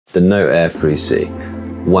The Note Air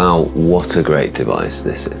 3C. Wow, what a great device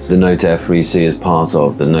this is. The Note Air 3C is part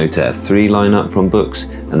of the Note Air 3 lineup from Boox,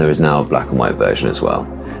 and there is now a black and white version as well.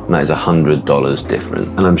 And that is $100 different.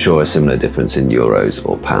 And I'm sure a similar difference in euros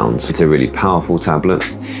or pounds. It's a really powerful tablet.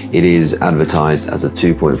 It is advertised as a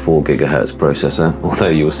 2.4 gigahertz processor, although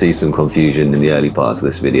you'll see some confusion in the early parts of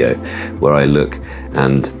this video where I look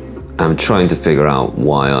and I'm trying to figure out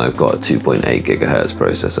why I've got a 2.8 gigahertz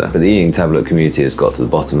processor. But the Eink tablet community has got to the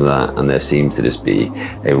bottom of that, and there seems to just be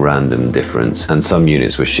a random difference. And some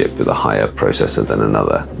units were shipped with a higher processor than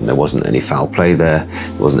another. And there wasn't any foul play there.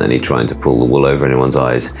 There wasn't any trying to pull the wool over anyone's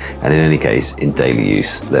eyes. And in any case, in daily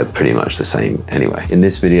use, they're pretty much the same anyway. In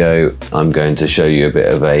this video, I'm going to show you a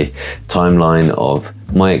bit of a timeline of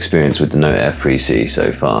my experience with the Note Air 3C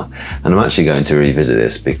so far. And I'm actually going to revisit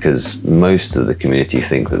this because most of the community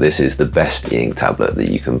think that this is the best Eink tablet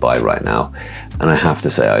that you can buy right now. And I have to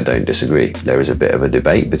say I don't disagree. There is a bit of a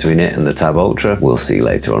debate between it and the Tab Ultra. We'll see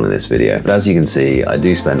later on in this video. But as you can see, I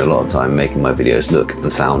do spend a lot of time making my videos look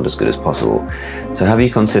and sound as good as possible. So have you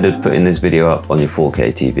considered putting this video up on your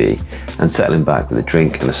 4K TV and settling back with a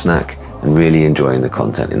drink and a snack and really enjoying the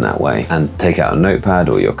content in that way? And take out a notepad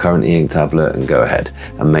or your current Eink tablet and go ahead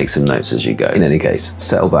and make some notes as you go. In any case,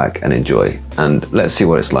 settle back and enjoy. And let's see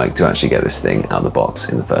what it's like to actually get this thing out of the box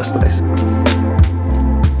in the first place.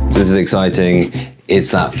 This is exciting.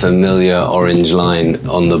 It's that familiar orange line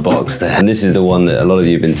on the box there. And this is the one that a lot of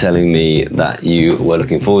you have been telling me that you were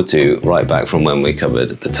looking forward to right back from when we covered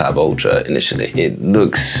the Tab Ultra initially. It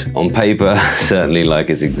looks on paper certainly like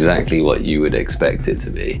it's exactly what you would expect it to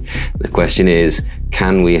be. The question is,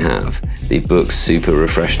 can we have the Boox super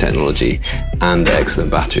refresh technology and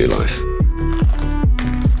excellent battery life?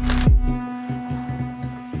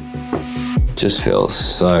 Just feels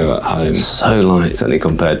so at home, so light, certainly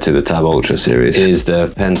compared to the Tab Ultra series. It is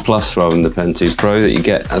the Pen Plus rather than the Pen 2 Pro that you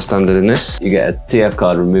get as standard in this. You get a TF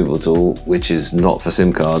card removal tool, which is not for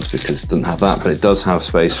SIM cards because it doesn't have that, but it does have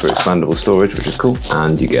space for expandable storage, which is cool.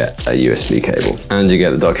 And you get a USB cable. And you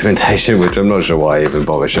get the documentation, which I'm not sure why I even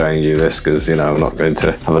bother showing you this, because you know I'm not going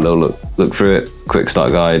to have a little look through it. Quick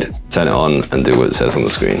start guide, turn it on and do what it says on the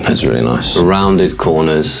screen. It's really nice. Rounded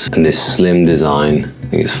corners and this slim design.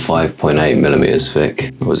 I think it's 5.8 millimeters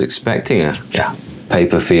thick. I was expecting a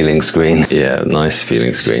paper feeling screen. Yeah, nice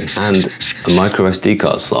feeling screen. And a micro SD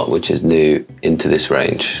card slot, which is new into this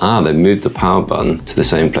range. Ah, they moved the power button to the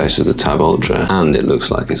same place as the Tab Ultra, and it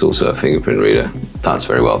looks like it's also a fingerprint reader. That's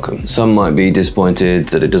very welcome. Some might be disappointed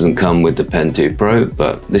that it doesn't come with the Pen 2 Pro,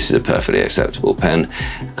 but this is a perfectly acceptable pen.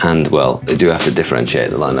 And well, they do have to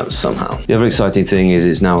differentiate the lineup somehow. The other exciting thing is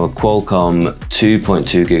it's now a Qualcomm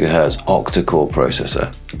 2.2 gigahertz octa-core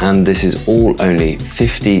processor. And this is all only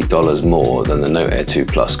 $50 more than the Note Air 2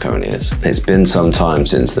 Plus currently is. It's been some time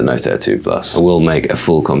since the Note Air 2 Plus. I will make a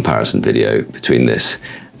full comparison video between this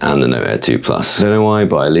and the Note Air 2 Plus. I don't know why,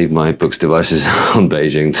 but I leave my Boox devices on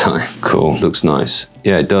Beijing time. Cool, looks nice.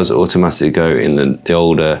 Yeah, it does automatically go in the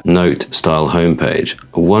older Note style homepage.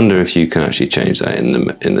 I wonder if you can actually change that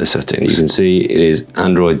in the settings. You can see it is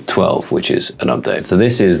Android 12, which is an update. So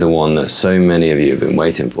this is the one that so many of you have been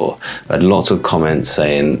waiting for. I had lots of comments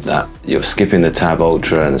saying that you're skipping the Tab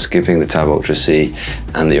Ultra and skipping the Tab Ultra C,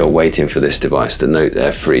 and that you're waiting for this device, the Note Air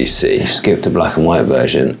 3C. They've skipped the black and white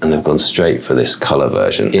version and they've gone straight for this color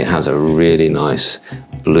version. It has a really nice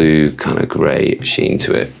blue kind of gray sheen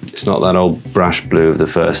to it. It's not that old brash blue of the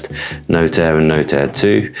first Note Air and Note Air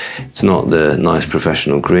 2. It's not the nice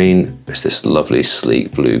professional green. It's this lovely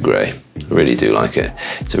sleek blue gray. I really do like it.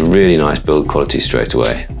 It's a really nice build quality straight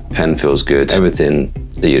away. Pen feels good. Everything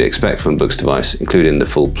that you'd expect from a Boox device, including the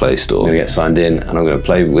full Play Store. I'm gonna get signed in and I'm gonna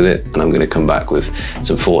play with it, and I'm gonna come back with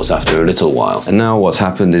some thoughts after a little while. And now what's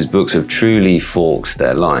happened is Boox have truly forked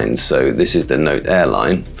their lines. So this is the Note Air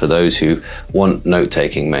line for those who want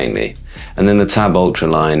note-taking mainly. And then the Tab Ultra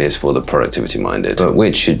line is for the productivity minded. But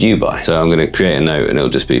which should you buy? So I'm going to create a note and it'll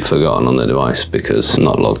just be forgotten on the device because I'm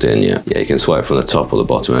not logged in yet. Yeah, you can swipe from the top or the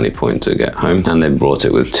bottom at any point to get home. And they brought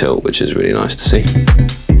it with tilt, which is really nice to see.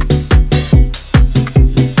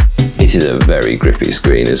 It is a very grippy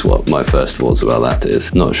screen is what my first thoughts about that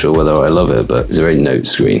is. Not sure whether I love it, but it's a very note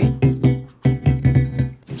screen.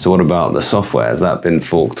 So what about the software? Has that been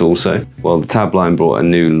forked also? Well, the Tab line brought a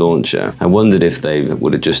new launcher. I wondered if they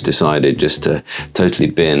would have just decided just to totally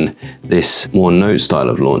bin this more Note style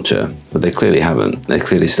of launcher, but they clearly haven't. They're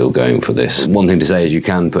clearly still going for this. One thing to say is you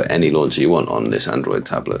can put any launcher you want on this Android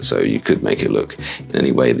tablet, so you could make it look in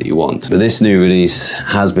any way that you want. But this new release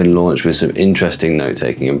has been launched with some interesting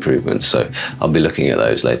note-taking improvements, so I'll be looking at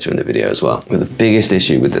those later in the video as well. But the biggest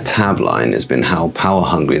issue with the Tab line has been how power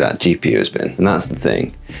hungry that GPU has been, and that's the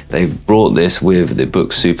thing. they've brought this with the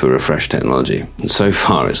Book Super Refresh technology. And so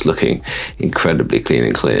far it's looking incredibly clean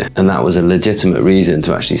and clear. And that was a legitimate reason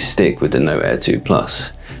to actually stick with the Note Air 2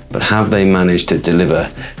 Plus. But have they managed to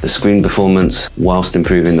deliver the screen performance whilst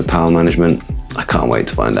improving the power management? I can't wait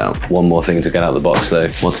to find out. One more thing to get out of the box though.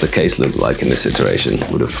 What's the case look like in this iteration?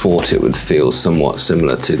 Would have thought it would feel somewhat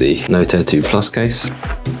similar to the Note Air 2 Plus case.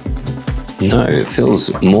 No, it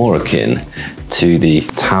feels more akin to the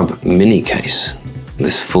Tab Mini case.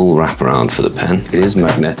 This full wraparound for the pen. It is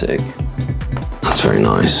magnetic. That's very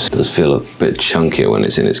nice. It does feel a bit chunkier when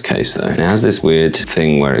it's in its case though. It has this weird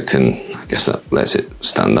thing where it can, I guess that lets it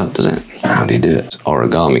stand up, does it? How do you do it? It's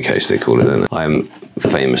origami case they call it, isn't it? I am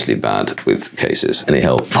famously bad with cases. Any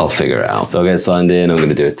help? I'll figure it out. So I'll get signed in, I'm going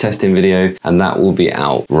to do a testing video, and that will be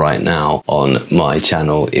out right now on my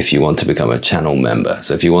channel if you want to become a channel member.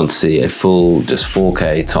 So if you want to see a full, just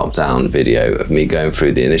 4K top-down video of me going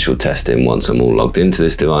through the initial testing once I'm all logged into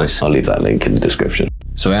this device, I'll leave that link in the description.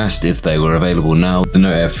 So I asked if they were available now. The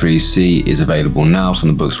Note Air 3C is available now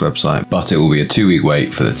from the Boox website, but it will be a 2-week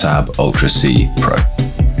wait for the Tab Ultra C Pro.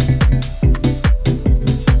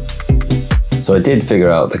 So I did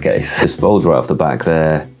figure out the case. This folds right off the back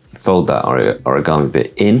there. Fold that origami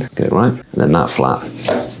bit in, get it right, and then that flap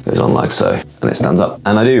goes on like so, and it stands up.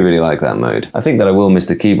 And I do really like that mode. I think that I will miss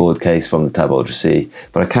the keyboard case from the Tab Ultra C,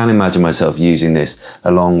 but I can imagine myself using this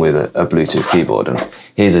along with a Bluetooth keyboard. And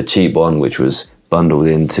here's a cheap one which was bundled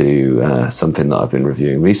into something that I've been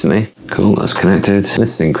reviewing recently. Cool, that's connected. This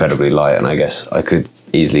is incredibly light, and I guess I could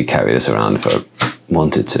easily carry this around if I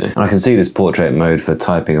wanted to. And I can see this portrait mode for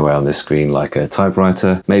typing away on this screen like a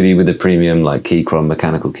typewriter, maybe with a premium like Keychron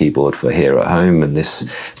mechanical keyboard for here at home, and this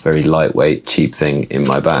very lightweight, cheap thing in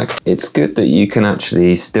my bag. It's good that you can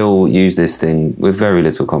actually still use this thing with very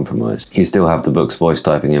little compromise. You still have the Boox voice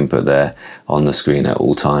typing input there on the screen at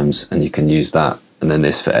all times, and you can use that, and then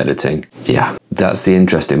this for editing. Yeah, that's the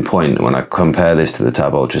interesting point. When I compare this to the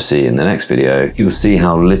Tab Ultra C in the next video, you'll see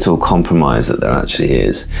how little compromise that there actually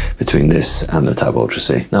is between this and the Tab Ultra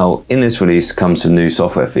C. Now, in this release comes some new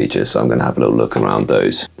software features, so I'm going to have a little look around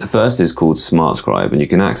those. The first is called Smart Scribe, and you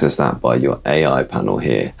can access that by your AI panel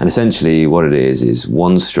here. And essentially what it is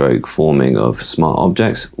one stroke forming of smart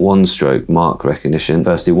objects, one stroke mark recognition.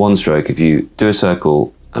 Firstly, one stroke, if you do a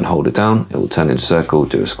circle and hold it down, it will turn into a circle.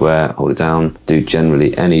 Do a square, hold it down. Do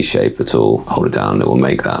generally any shape at all, hold it down, it will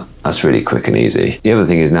make that. That's really quick and easy. The other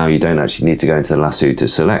thing is now you don't actually need to go into the lasso to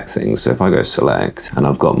select things. So if I go select and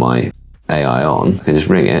I've got my AI on, I can just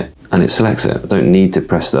ring it and it selects it. I don't need to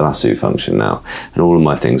press the lasso function now. And all of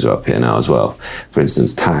my things are up here now as well. For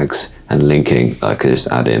instance, tags and linking, I can just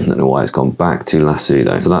add in. I don't know why it's gone back to lasso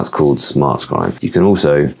though. So that's called Smart Scribe. You can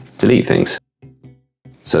also delete things.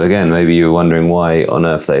 So again, maybe you were wondering why on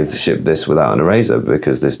earth they've shipped this without an eraser,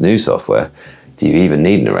 because this new software, do you even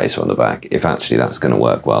need an eraser on the back if actually that's going to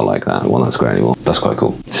work well like that? Well, that's great anymore. That's quite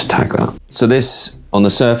cool. Just tag that. So this, on the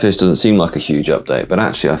surface, doesn't seem like a huge update, but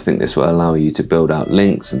actually I think this will allow you to build out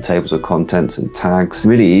links and tables of contents and tags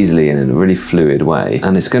really easily and in a really fluid way.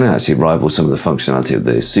 And it's going to actually rival some of the functionality of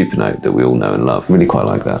the Supernote that we all know and love. Really quite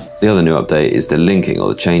like that. The other new update is the linking, or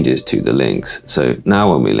the changes to the links. So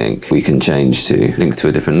now when we link, we can change to link to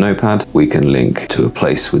a different notepad. We can link to a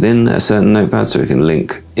place within a certain notepad, so we can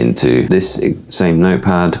link into this same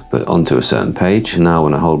notepad but onto a certain page. Now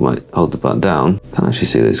when I hold the button down, I can actually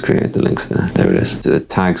see this created the links there. There it is. So the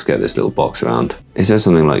tags get this little box around. It says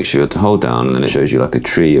something like you should to hold down, and then it shows you like a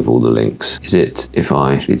tree of all the links. Is it if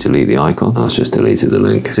I actually delete the icon? That's just deleted the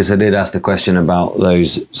link. Since I did ask the question about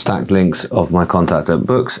those stacked links of my contact at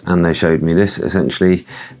Boox, and they showed me this. Essentially,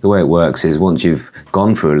 the way it works is once you've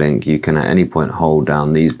gone through a link, you can at any point hold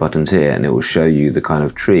down these buttons here, and it will show you the kind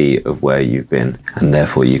of tree of where you've been, and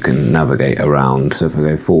therefore you can navigate around. So if I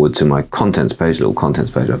go forward to my contents page, little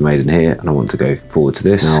contents page I've made in here, and I want to go forward to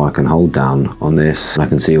this, now I can hold down on this, and I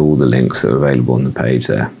can see all the links that are available on the page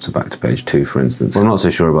there. So back to page 2, for instance. Well, I'm not so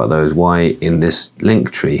sure about those. Why in this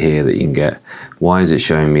link tree here that you can get, why is it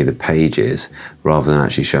showing me the pages rather than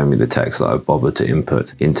actually showing me the text that I've bothered to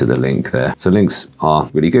input into the link there? So links are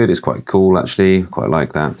really good. It's quite cool actually. Quite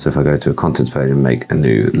like that. So if I go to a contents page and make a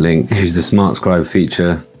new link, use the Smart Scribe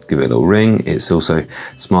feature, give it a little ring. It's also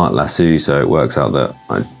smart lasso, so it works out that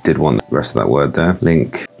I did want the rest of that word there.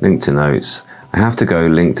 Link to notes. I have to go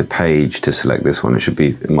link to page to select this one. It should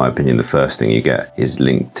be, in my opinion, the first thing you get is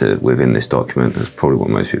linked to within this document. That's probably what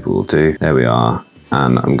most people will do. There we are.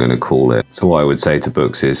 And I'm going to call it. So what I would say to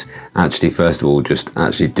Boox is actually, first of all, just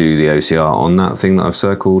actually do the OCR on that thing that I've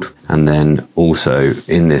circled. And then also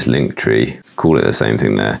in this link tree, call it the same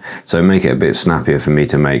thing there. So make it a bit snappier for me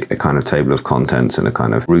to make a kind of table of contents and a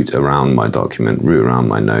kind of route around my document, route around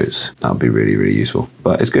my notes. That would be really, really useful.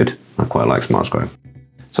 But it's good. I quite like Smart Scribe.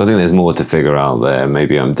 So I think there's more to figure out there.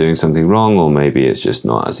 Maybe I'm doing something wrong, or maybe it's just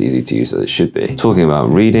not as easy to use as it should be. Talking about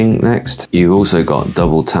reading next, you've also got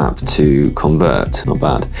double tap to convert. Not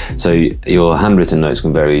bad. So your handwritten notes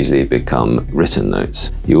can very easily become written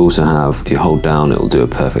notes. You also have, if you hold down, it'll do a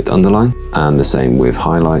perfect underline, and the same with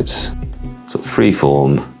highlights. So free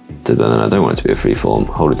form. I don't want it to be a free form.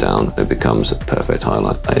 Hold it down, it becomes a perfect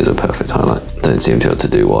highlight. That is a perfect highlight. Don't seem to be able to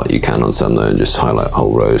do what you can on some though, and just highlight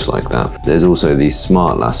whole rows like that. There's also the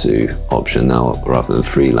smart lasso option now rather than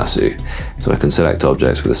free lasso. So I can select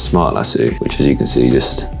objects with a smart lasso, which as you can see,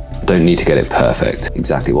 I don't need to get it perfect,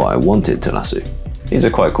 exactly what I wanted to lasso. These are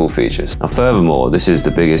quite cool features. Now furthermore, this is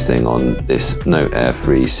the biggest thing on this Note Air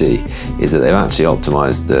 3C, is that they've actually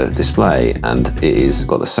optimized the display, and it is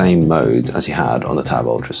got the same modes as you had on the Tab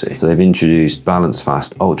Ultra C. So they've introduced balance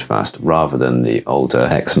fast, ultra fast, rather than the older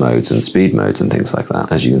X modes and speed modes and things like that.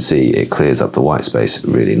 As you can see, it clears up the white space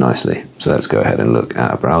really nicely. So let's go ahead and look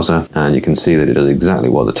at a browser, and you can see that it does exactly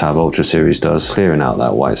what the Tab Ultra series does, clearing out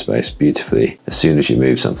that white space beautifully as soon as you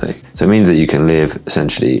move something. So it means that you can live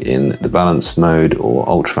essentially in the balanced mode or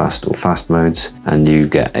ultra fast or fast modes, and you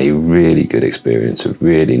get a really good experience of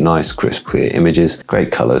really nice, crisp, clear images,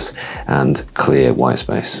 great colors, and clear white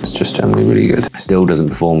space. It's just generally really good. Still doesn't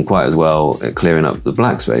perform quite as well at clearing up the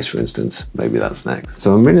black space, for instance. Maybe that's next.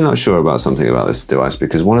 So I'm really not sure about something about this device,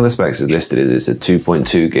 because one of the specs is listed as it's a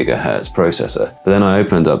 2.2 gigahertz processor. But then I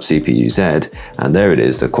opened up CPU-Z, and there it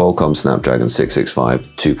is, the Qualcomm Snapdragon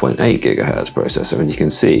 665 2.8 gigahertz processor, and you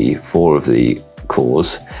can see 4 of the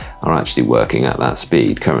cores are actually working at that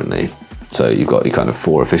speed currently. So you've got your kind of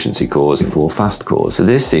 4 efficiency cores, 4 fast cores. So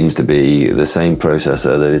this seems to be the same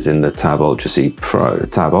processor that is in the Tab Ultra C Pro. The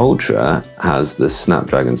Tab Ultra has the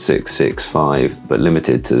Snapdragon 665, but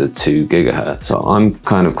limited to the 2 gigahertz. So I'm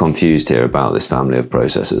kind of confused here about this family of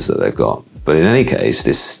processors that they've got. But in any case,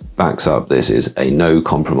 this backs up, this is a no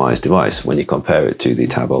compromise device when you compare it to the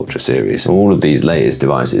Tab Ultra series. All of these latest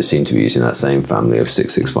devices seem to be using that same family of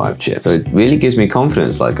 665 chips. So it really gives me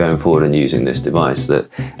confidence, like going forward and using this device, that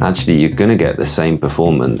actually you're going to get the same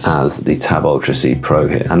performance as the Tab Ultra C Pro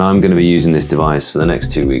here. And I'm going to be using this device for the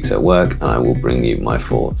next 2 weeks at work, and I will bring you my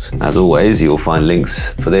thoughts. As always, you'll find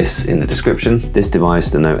links for this in the description. This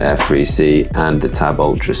device, the Note Air 3C and the Tab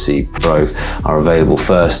Ultra C Pro, are available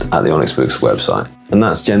first at the Onyx Boox website. And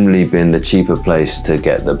that's generally been the cheaper place to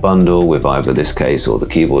get the bundle with either this case or the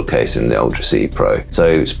keyboard case in the Ultra C Pro. So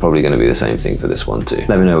it's probably going to be the same thing for this one too.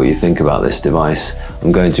 Let me know what you think about this device.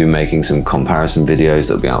 I'm going to be making some comparison videos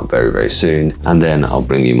that'll be out very, very soon. And then I'll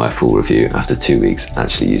bring you my full review after 2 weeks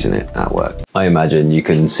actually using it at work. I imagine you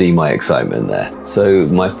can see my excitement there. So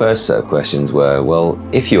my first set of questions were, well,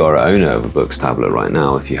 if you are an owner of a Boox tablet right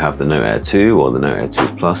now, if you have the Note Air 2 or the Note Air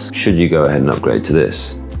 2 Plus, should you go ahead and upgrade to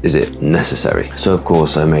this? Is it necessary? So of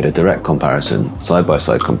course I made a direct comparison,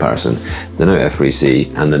 side-by-side comparison, the Note Air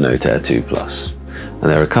 3C and the Note Air 2 Plus. And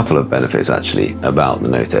there are a couple of benefits actually about the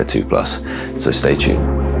Note Air 2 Plus, so stay tuned.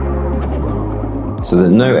 So the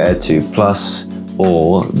Note Air 2 Plus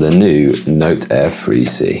or the new Note Air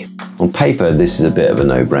 3C. On paper, this is a bit of a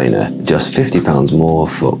no-brainer. Just £50 more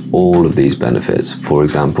for all of these benefits. For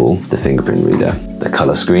example, the fingerprint reader, the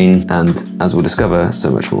color screen, and as we'll discover, so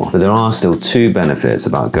much more. But there are still 2 benefits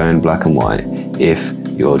about going black and white if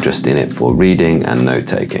you're just in it for reading and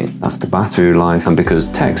note-taking. That's the battery life, and because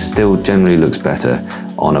text still generally looks better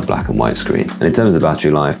on a black and white screen. And in terms of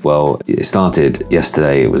battery life, well, it started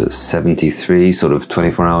yesterday, it was at 73, sort of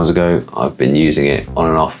 24 hours ago. I've been using it on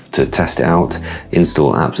and off to test it out,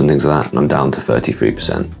 install apps and things like that, and I'm down to 33%.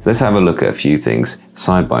 So let's have a look at a few things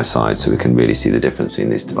side by side so we can really see the difference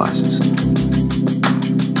between these devices.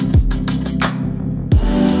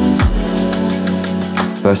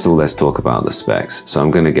 First of all, let's talk about the specs. So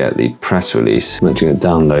I'm going to get the press release. I'm actually going to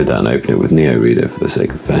download that and open it with Neo Reader for the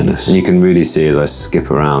sake of fairness. And you can really see as I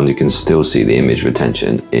skip around, you can still see the image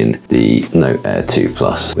retention in the Note Air 2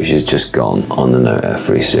 Plus, which is just gone on the Note Air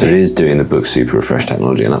 3C. So it is doing the Boox Super Refresh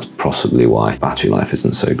technology, and that's possibly why battery life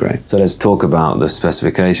isn't so great. So let's talk about the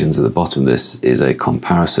specifications. At the bottom of this is a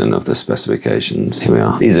comparison of the specifications. Here we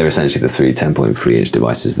are. These are essentially the 3 10.3-inch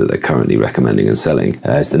devices that they're currently recommending and selling.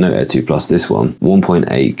 It's the Note Air 2 Plus, this one, 1.8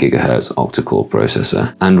 2.8 gigahertz octa-core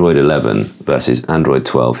processor. Android 11 versus Android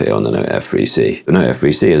 12 here on the Note Air 3C. The Note Air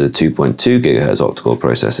 3C has a 2.2 gigahertz octa-core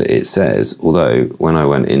processor, it says, although when I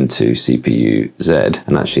went into CPU-Z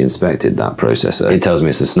and actually inspected that processor, it tells me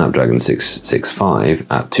it's a Snapdragon 665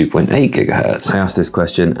 at 2.8 gigahertz. I asked this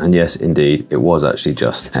question, and yes, indeed, it was actually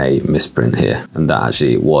just a misprint here, and that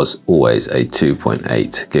actually was always a 2.8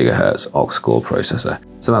 gigahertz octa-core processor.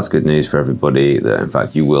 So that's good news for everybody that in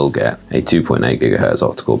fact you will get a 2.8 gigahertz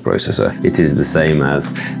octa-core processor. It is the same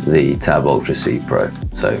as the Tab Ultra C Pro,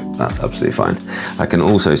 so that's absolutely fine. I can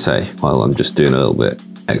also say, while I'm just doing a little bit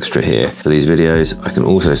extra here for these videos, I can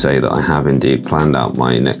also say that I have indeed planned out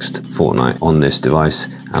my next fortnight on this device,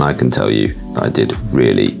 and I can tell you that I did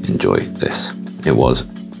really enjoy this. It was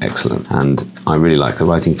excellent, and I really like the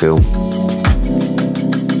writing feel.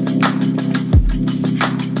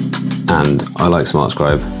 And I like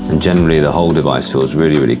Scribe, and generally the whole device feels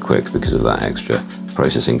really, really quick because of that extra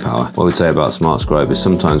processing power. What I would say about Scribe is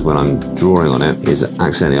sometimes when I'm drawing on it, is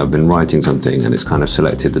accidentally I've been writing something and it's kind of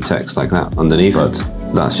selected the text like that underneath, but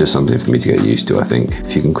that's just something for me to get used to, I think.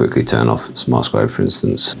 If you can quickly turn off Scribe, for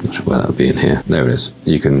instance, I'm not sure where that would be in here. There it is.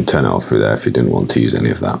 You can turn it off through there if you didn't want to use any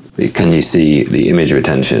of that. But can you see the image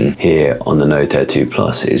retention here on the Note Air 2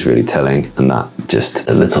 Plus is really telling, and that just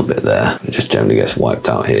a little bit there, it just generally gets wiped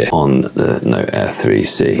out here on the Note Air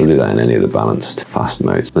 3C. We'll do that in any of the balanced fast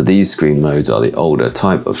modes. But these screen modes are the older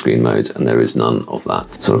type of screen modes, and there is none of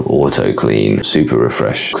that sort of auto clean, super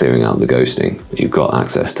refresh, clearing out the ghosting. You've got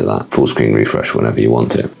access to that full screen refresh whenever you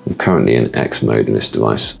want it. I'm currently in X mode in this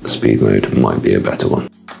device. The speed mode might be a better one.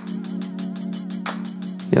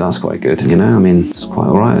 Yeah, that's quite good. You know, I mean, it's quite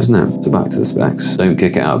all right, isn't it? So back to the specs. Don't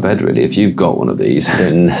kick it out of bed, really. If you've got one of these, you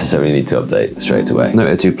don't necessarily need to update straight away. Note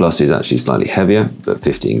Air 2 Plus is actually slightly heavier, but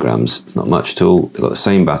 15 grams is not much at all. They've got the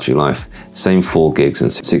same battery life, same 4 gigs and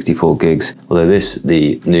 64 gigs. Although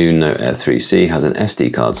the new Note Air 3C has an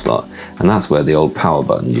SD card slot, and that's where the old power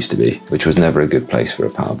button used to be, which was never a good place for a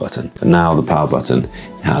power button. But now the power button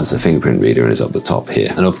has a fingerprint reader and is up the top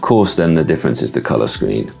here. And of course, then the difference is the color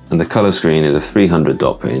screen. And the color screen is a 300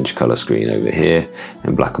 dot per inch color screen over here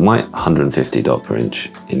in black and white, 150 dot per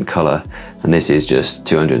inch in color, and this is just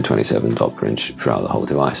 227 dot per inch throughout the whole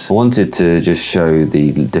device. I wanted to just show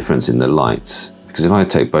the difference in the lights, because if I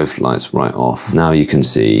take both lights right off, now you can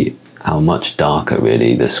see how much darker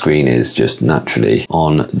really the screen is just naturally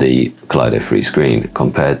on the Kaleido-free screen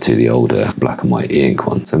compared to the older black and white Eink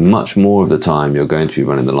one. So much more of the time you're going to be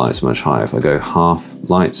running the lights much higher. If I go half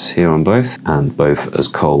lights here on both, and both as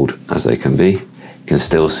cold as they can be, you can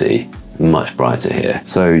still see much brighter here.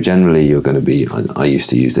 So generally you're going to be, I used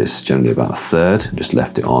to use this generally about a third, just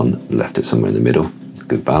left it on, left it somewhere in the middle,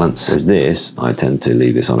 good balance. Whereas this, I tend to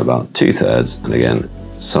leave this on about 2/3, and again,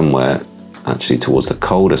 somewhere actually towards the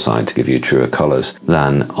colder side to give you truer colors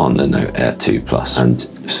than on the Note Air 2 Plus. And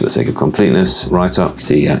just for the sake of completeness, right up,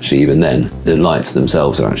 see actually even then, the lights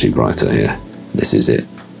themselves are actually brighter here. This is it,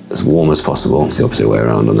 as warm as possible. It's the opposite way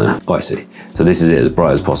around on there. Oh, I see. So this is it, as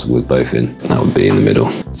bright as possible with both in. That would be in the middle.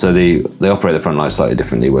 So they operate the front lights slightly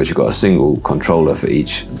differently, whereas you've got a single controller for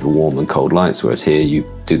each of the warm and cold lights, whereas here you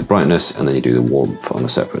do the brightness and then you do the warmth on a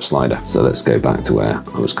separate slider. So let's go back to where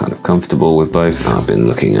I was kind of comfortable with both. I've been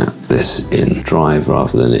looking at this in Drive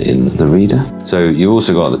rather than in the reader. So you've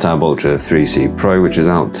also got the Tab Ultra 3C Pro, which is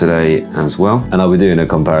out today as well. And I'll be doing a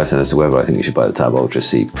comparison as to whether I think you should buy the Tab Ultra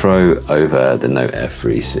C Pro over the Note Air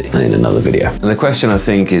 3C in another video. And the question I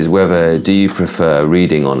think is whether do you prefer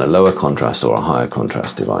reading on a lower contrast or a higher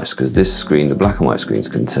contrast device? Because this screen, the black and white screens,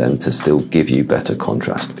 can tend to still give you better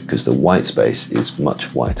contrast because the white space is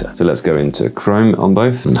much whiter. So let's go into Chrome on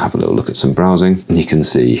both and have a little look at some browsing. And you can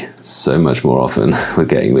see so much more often we're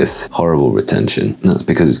getting this horrible retention. And that's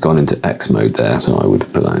because it's gone into X mode there. So I would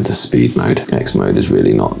put that into speed mode. X mode is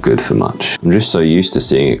really not good for much. I'm just so used to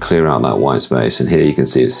seeing it clear out that white space. And here you can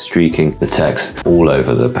see it's streaking the text all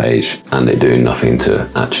over the page and they're doing nothing to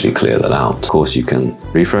actually clear that out. Of course you can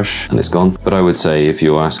refresh and it's gone. But I would say if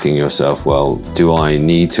you're asking yourself, well, do I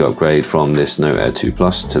need to upgrade from this Note Air 2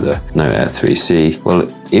 Plus to the Note Air 3C? Well,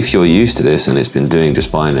 if you're used to this and it's been doing just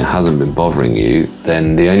fine and it hasn't been bothering you,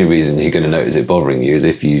 then the only reason you're going to notice it bothering you is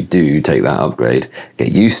if you do take that upgrade,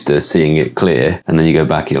 get used to seeing it clear, and then you go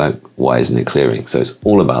back, you're like, why isn't it clearing? So it's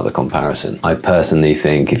all about the comparison. I personally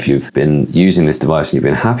think if you've been using this device and you've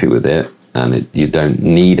been happy with it, and you don't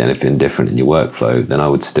need anything different in your workflow, then I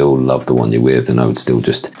would still love the one you're with, and I would still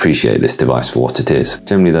just appreciate this device for what it is.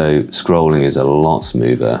 Generally though, scrolling is a lot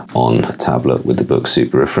smoother on a tablet with the Book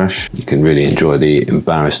Super Refresh. You can really enjoy the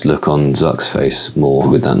embarrassed look on Zuck's face more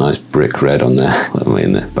with that nice brick red on there. I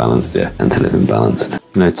mean, they're balanced, yeah, and to live in balanced.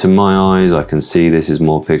 You know, to my eyes, I can see this is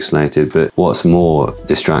more pixelated, but what's more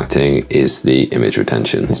distracting is the image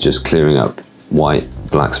retention. It's just clearing up white,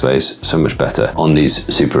 black space so much better on these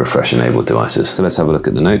Super Refresh enabled devices. So let's have a look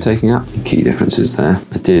at the note-taking app. The key differences there.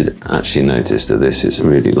 I did actually notice that this is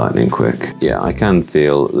really lightning quick. Yeah, I can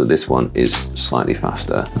feel that this one is slightly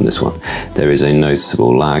faster than this one. There is a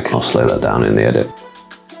noticeable lag. I'll slow that down in the edit.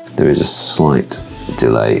 There is a slight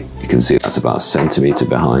delay. You can see that's about a centimetre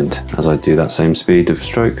behind as I do that same speed of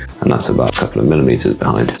stroke, and that's about a couple of millimetres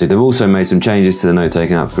behind. They've also made some changes to the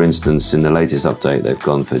note-taking app. For instance, in the latest update, they've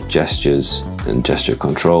gone for gestures and gesture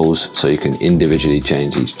controls, so you can individually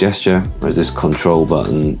change each gesture, whereas this control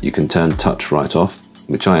button, you can turn touch right off,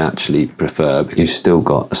 which I actually prefer, but you've still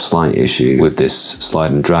got a slight issue with this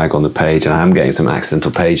slide and drag on the page, and I am getting some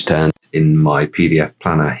accidental page turn in my PDF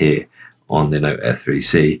planner here on the Note Air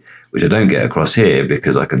 3C, which I don't get across here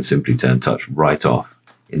because I can simply turn touch right off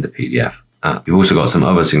in the PDF app. You've also got some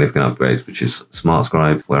other significant upgrades, which is Smart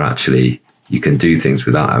Scribe, where actually you can do things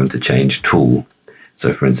without having to change tool.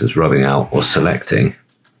 So for instance, rubbing out or selecting,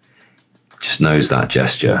 just knows that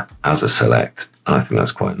gesture as a select, and I think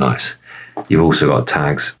that's quite nice. You've also got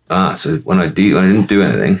tags. So when I didn't do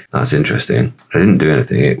anything, that's interesting. I didn't do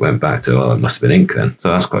anything, it went back to, oh, it must have been Eink then. So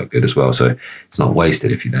that's quite good as well. So it's not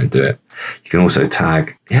wasted if you don't do it. You can also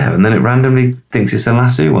tag, yeah, and then it randomly thinks it's a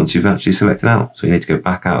lasso once you've actually selected out. So you need to go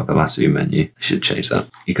back out of the lasso menu. I should change that.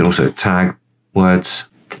 You can also tag words.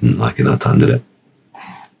 Didn't like it that time, did it?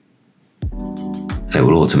 And it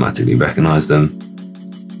will automatically recognize them.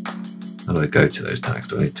 How do I go to those tags?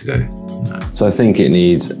 Do I need to go? No. So I think it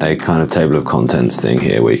needs a kind of table of contents thing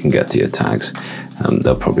here where you can get to your tags.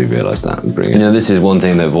 They'll probably realize that and bring it. You know, this is one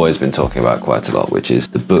thing that I've always been talking about quite a lot, which is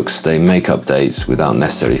the books, they make updates without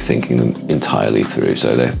necessarily thinking them entirely through.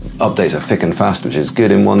 So their updates are thick and fast, which is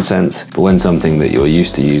good in one sense, but when something that you're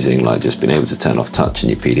used to using, like just being able to turn off touch in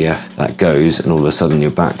your PDF, that goes, and all of a sudden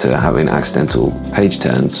you're back to having accidental page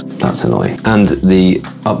turns, that's annoying. And the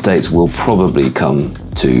updates will probably come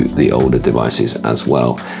to the older devices as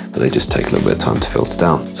well, but they just take a little bit of time to filter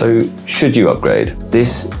down. So should you upgrade?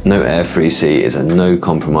 This Note Air 3C is a no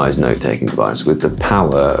compromise note-taking device with the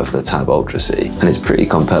power of the Tab Ultra C, and it's pretty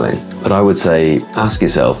compelling. But I would say, ask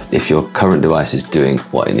yourself if your current device is doing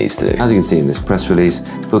what it needs to do. As you can see in this press release,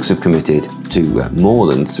 Books have committed to more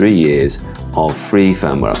than 3 years of free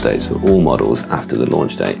firmware updates for all models after the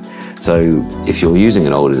launch date. So if you're using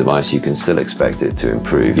an older device, you can still expect it to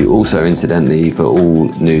improve. You also, incidentally, for all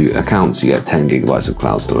new accounts, you get 10 gigabytes of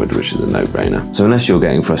cloud storage, which is a no-brainer. So unless you're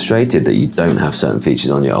getting frustrated that you don't have certain features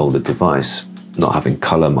on your older device, not having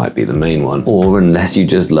color might be the main one, or unless you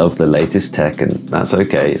just love the latest tech, and that's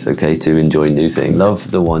okay. It's okay to enjoy new things. Love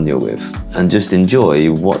the one you're with, and just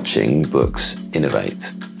enjoy watching Books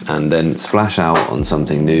innovate, and then splash out on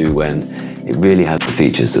something new when it really has the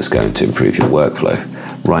features that's going to improve your workflow.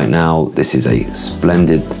 Right now, this is a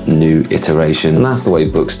splendid new iteration, and that's the way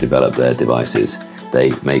Books develop their devices.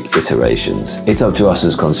 They make iterations. It's up to us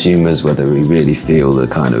as consumers whether we really feel the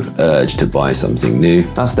kind of urge to buy something new.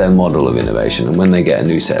 That's their model of innovation, and when they get a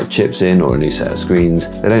new set of chips in or a new set of screens,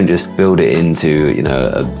 they don't just build it into, you know,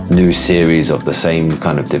 a new series of the same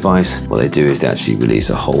kind of device. What they do is they actually release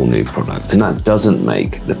a whole new product, and that doesn't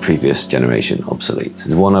make the previous generation obsolete.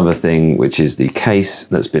 There's one other thing, which is the case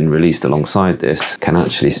that's been released alongside this can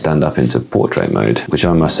actually stand up into portrait mode, which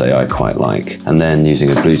I must say I quite like, and then using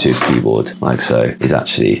a Bluetooth keyboard like so is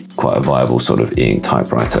actually quite a viable sort of Eink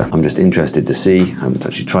typewriter. I'm just interested to see, I haven't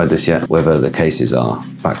actually tried this yet, whether the cases are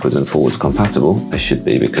backwards and forwards compatible. They should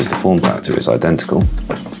be, because the form factor is identical.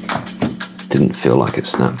 Didn't feel like it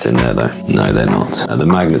snapped in there though. No, they're not. The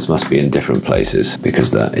magnets must be in different places,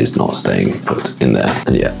 because that is not staying put in there.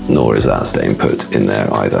 And yeah, nor is that staying put in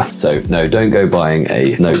there either. So no, don't go buying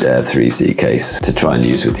a Note Air 3C case to try and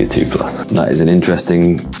use with your 2 Plus. That is an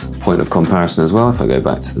interesting point of comparison as well. If I go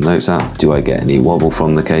back to the Notes app, do I get any wobble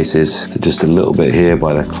from the cases? So just a little bit here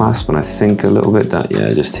by the clasp, and I think a little bit that,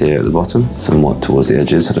 yeah, just here at the bottom, somewhat towards the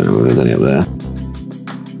edges. I don't know if there's any up there.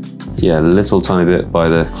 Yeah, a little tiny bit by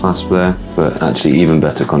the clasp there, but actually even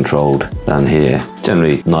better controlled than here.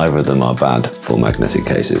 Generally, neither of them are bad for magnetic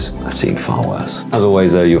cases. I've seen far worse. As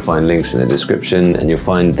always though, you'll find links in the description, and you'll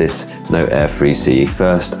find this Note Air 3C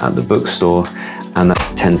first at the bookstore, and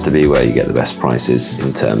tends to be where you get the best prices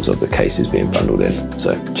in terms of the cases being bundled in.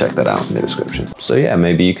 So check that out in the description. So yeah,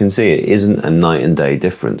 maybe you can see it isn't a night and day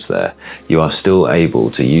difference there. You are still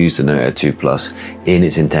able to use the Note Air 2 Plus in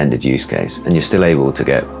its intended use case, and you're still able to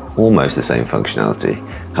get almost the same functionality.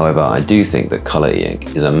 However, I do think that Color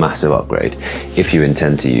Eink is a massive upgrade if you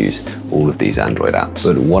intend to use all of these Android apps.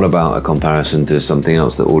 But what about a comparison to something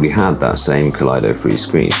else that already had that same Kaleido-free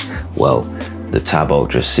screen? Well, the Tab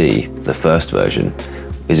Ultra C, the first version,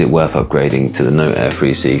 is it worth upgrading to the Note Air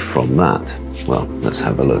 3C from that? Well, let's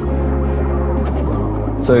have a look.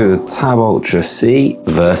 So the Tab Ultra C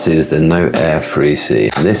versus the Note Air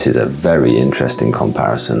 3C. This is a very interesting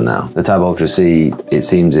comparison now. The Tab Ultra C, it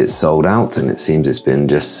seems it's sold out, and it seems it's been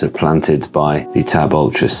just supplanted by the Tab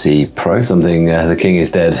Ultra C Pro. Something, the king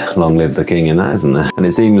is dead, long live the king in that, isn't there? And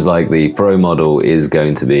it seems like the Pro model is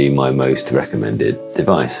going to be my most recommended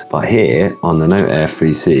device. But here on the Note Air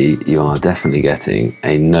 3C, you are definitely getting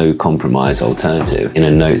a no compromise alternative in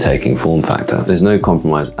a note-taking form factor. There's no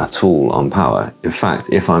compromise at all on power. In fact,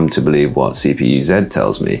 if I'm to believe what CPU-Z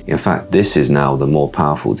tells me, in fact, this is now the more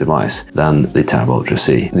powerful device than the Tab Ultra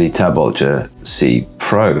C. The Tab Ultra C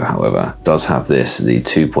Pro, however, does have the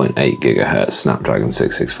 2.8 GHz Snapdragon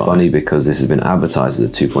 665. Funny, because this has been advertised as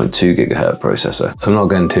a 2.2 GHz processor. I'm not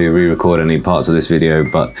going to re-record any parts of this video,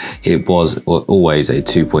 but it was always a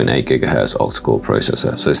 2.8 GHz octa-core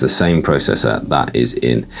processor. So it's the same processor that is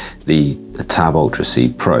in the Tab Ultra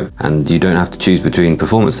C Pro. And you don't have to choose between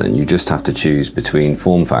performance then, you just have to choose between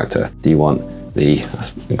form factor. Do you want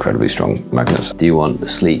that's incredibly strong magnets. Do you want the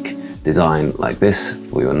sleek design like this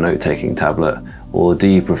for your note-taking tablet, or do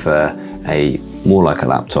you prefer a more like a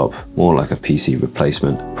laptop, more like a PC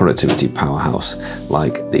replacement productivity powerhouse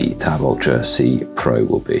like the Tab Ultra C Pro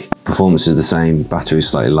will be? Performance is the same, battery is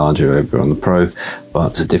slightly larger over on the Pro,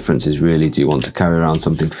 but the difference is really, do you want to carry around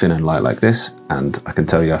something thin and light like this? And I can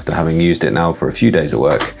tell you, after having used it now for a few days at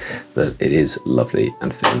work, that it is lovely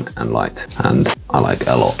and thin and light. And I like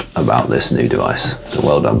a lot about this new device. So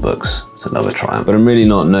well done, Boox. It's another triumph. But I'm really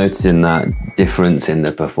not noticing that difference in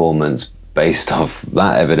the performance based off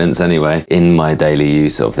that evidence anyway, in my daily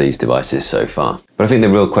use of these devices so far. But I think the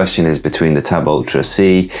real question is between the Tab Ultra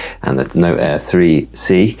C and the Note Air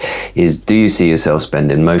 3C is, do you see yourself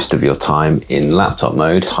spending most of your time in laptop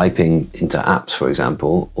mode, typing into apps, for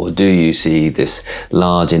example, or do you see this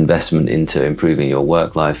large investment into improving your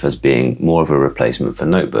work life as being more of a replacement for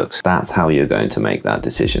notebooks? That's how you're going to make that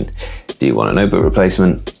decision. Do you want a notebook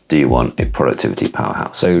replacement? Do you want a productivity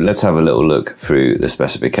powerhouse? So let's have a little look through the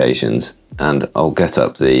specifications, and I'll get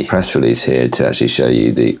up the press release here to actually show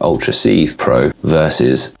you the Ultra C Pro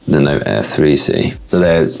versus the Note Air 3C. So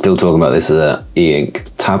they're still talking about this as an Eink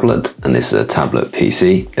tablet, and this is a tablet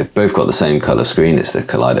PC. They've both got the same color screen. It's the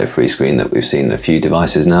Kaleido-free screen that we've seen in a few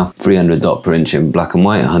devices now. 300 dot per inch in black and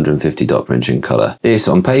white, 150 dot per inch in color. This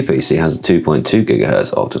on paper, you see, has a 2.2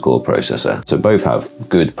 GHz octa-core processor. So both have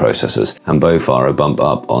good processors, and both are a bump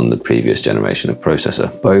up on the previous generation of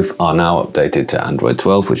processor. Both are now updated to Android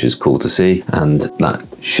 12, which is cool to see, and that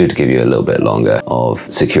should give you a little bit longer of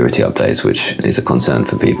security updates, which is a concern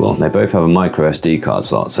for people. They both have a micro SD card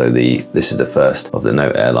slot, so this is the first of the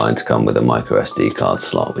Note Air line to come with a micro SD card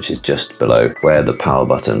slot, which is just below where the power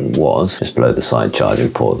button was, just below the side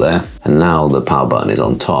charging port there. And now the power button is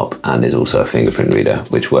on top and is also a fingerprint reader,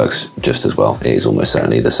 which works just as well. It is almost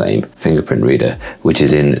certainly the same fingerprint reader, which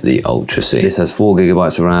is in the Ultra C. This has 4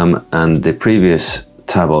 GB of RAM, and the previous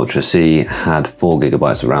Tab Ultra C had 4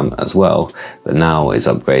 GB of RAM as well, but now it's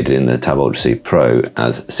upgraded in the Tab Ultra C Pro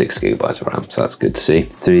as 6 GB of RAM, so that's good to see.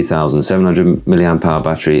 3,700 mAh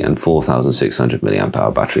battery and 4,600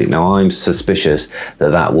 mAh battery. Now I'm suspicious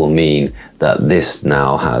that that will mean that this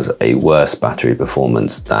now has a worse battery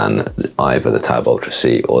performance than either the Tab Ultra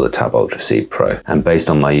C or the Tab Ultra C Pro. And based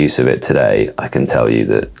on my use of it today, I can tell you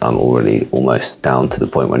that I'm already almost down to the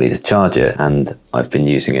point where I need to charge it, and I've been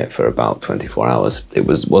using it for about 24 hours. It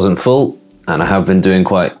wasn't full, and I have been doing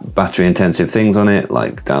quite battery intensive things on it,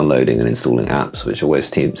 like downloading and installing apps, which always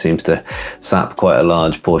seems to sap quite a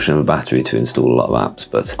large portion of a battery to install a lot of apps.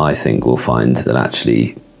 But I think we'll find that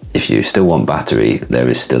actually, if you still want battery, there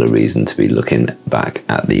is still a reason to be looking back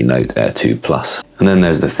at the Note Air 2 Plus. And then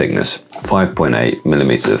there's the thickness, 5.8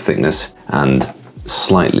 millimeters of thickness, and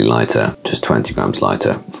slightly lighter, just 20 grams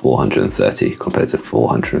lighter, 430 compared to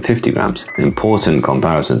 450 grams. An important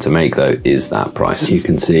comparison to make though is that price. You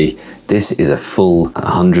can see this is a full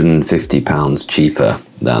 £150 cheaper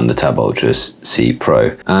than the Tab Ultra C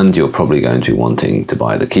Pro, and you're probably going to be wanting to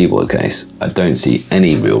buy the keyboard case. I don't see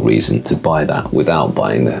any real reason to buy that without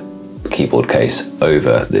buying the keyboard case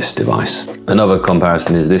over this device. Another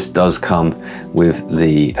comparison is this does come with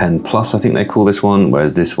the Pen Plus, I think they call this one,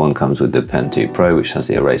 whereas this one comes with the Pen 2 Pro, which has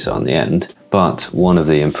the eraser on the end. But one of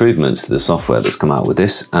the improvements to the software that's come out with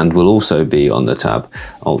this, and will also be on the Tab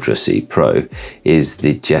Ultra C Pro, is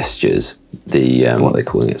the gestures, the what they're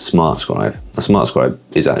calling it, Smart Scribe. A Smart Scribe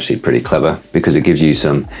is actually pretty clever because it gives you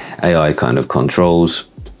some AI kind of controls,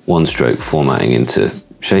 one stroke formatting into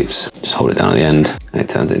shapes. Just hold it down at the end and it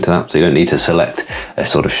turns it into that. So you don't need to select a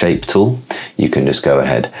sort of shape tool. You can just go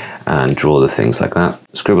ahead and draw the things like that.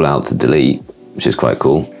 Scribble out to delete, which is quite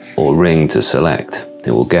cool, or ring to select. It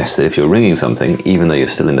will guess that if you're ringing something, even though you're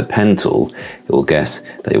still in the pen tool, it will guess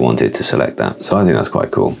that you wanted to select that. So I think that's quite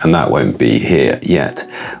cool. And that won't be here yet,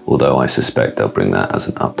 although I suspect they'll bring that as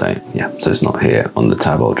an update. Yeah, so it's not here on the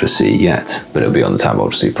Tab Ultra C yet, but it'll be on the Tab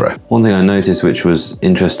Ultra C Pro. One thing I noticed which was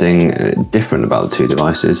interesting, different about the two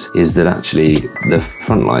devices, is that actually the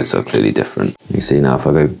front lights are clearly different. You see now if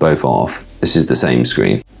I go both off, this is the same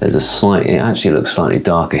screen. There's a slight, it actually looks slightly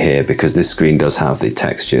darker here because this screen does have the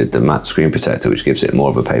textured, the matte screen protector, which gives it more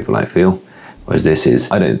of a paper-like feel. Whereas this is,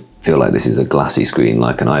 I don't feel like this is a glassy screen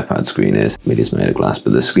like an iPad screen is. It is made of glass,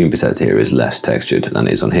 but the screen protector here is less textured than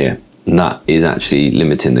it is on here. And that is actually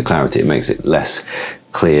limiting the clarity. It makes it less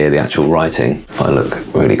clear, the actual writing. If I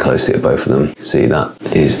look really closely at both of them, see that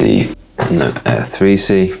is the Note Air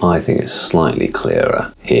 3C. I think it's slightly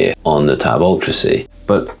clearer here on the Tab Ultra C,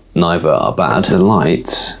 but neither are bad. The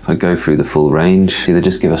lights, if I go through the full range, see they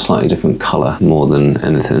just give a slightly different color more than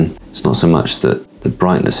anything. It's not so much that the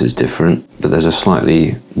brightness is different, but there's a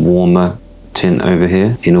slightly warmer tint over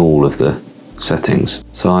here in all of the settings.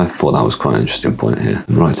 So I thought that was quite an interesting point here.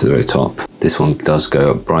 Right to the very top, this one does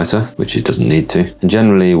go up brighter, which it doesn't need to. And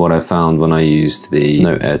generally what I found when I used the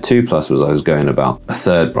Note Air 2 Plus was I was going about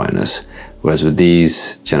 1/3 brightness, whereas with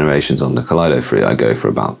these generations on the Kaleido 3, I go for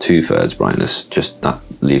about 2/3 brightness, just that,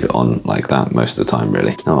 leave it on like that most of the time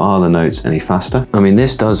really. Now, are the notes any faster? I mean,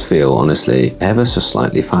 this does feel, honestly, ever so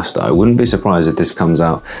slightly faster. I wouldn't be surprised if this comes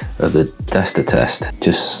out of the tester test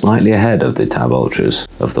just slightly ahead of the Tab Ultras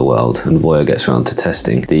of the world, and Voya gets around to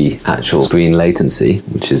testing the actual screen latency,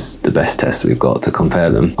 which is the best test we've got to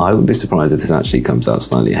compare them. I wouldn't be surprised if this actually comes out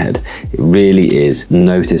slightly ahead. It really is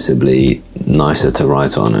noticeably nicer to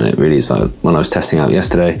write on, and it really is like, when I was testing out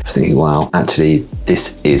yesterday, I was thinking, wow, actually,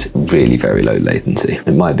 this is really very low latency.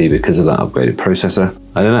 It might be because of that upgraded processor.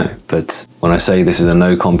 I don't know, but when I say this is a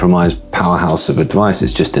no compromise powerhouse of a device,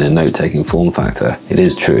 it's just in a note-taking form factor. It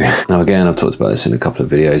is true. Now again, I've talked about this in a couple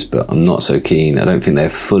of videos, but I'm not so keen. I don't think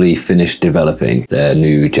they've fully finished developing their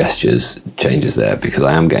new gestures changes there, because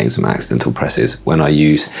I am getting some accidental presses when I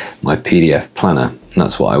use my PDF planner.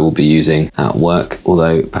 That's what I will be using at work,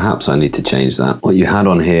 although perhaps I need to change that. What you had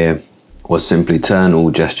on here was simply turn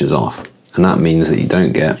all gestures off. And that means that you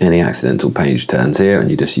don't get any accidental page turns here, and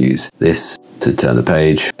you just use this to turn the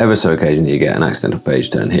page. Ever so occasionally you get an accidental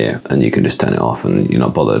page turn here, and you can just turn it off and you're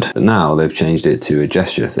not bothered. But now they've changed it to a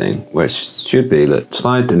gesture thing, where it should be that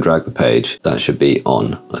slide and drag the page. That should be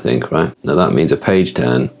on, I think, right? Now that means a page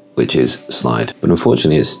turn, which is slide. But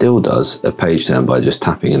unfortunately it still does a page turn by just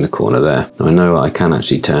tapping in the corner there. Now I know I can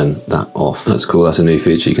actually turn that off. That's cool, that's a new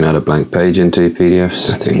feature. You can add a blank page into PDF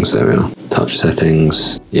settings, there we are. Touch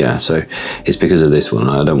settings, yeah, so it's because of this one.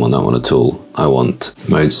 I don't want that one at all. I want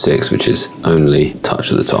mode 6, which is only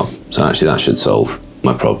touch at the top. So actually that should solve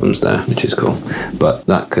my problems there, which is cool. But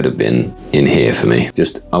that could have been in here for me.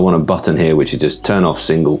 Just, I want a button here which is just turn off,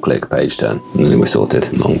 single click, page turn, and then we're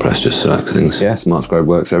sorted. Long press just selects things. Yeah, Smart Scribe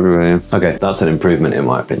works everywhere. Yeah. Okay, that's an improvement in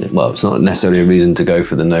my opinion. Well, it's not necessarily a reason to go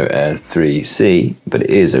for the Note Air 3C, but it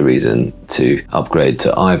is a reason to upgrade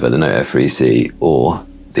to either the Note Air 3C or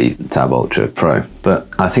the Tab Ultra Pro, but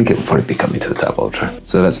I think it will probably be coming to the Tab Ultra.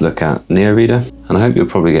 So let's look at Neo Reader, and I hope you're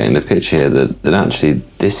probably getting the pitch here that actually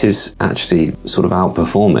this is actually sort of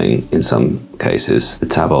outperforming in some cases the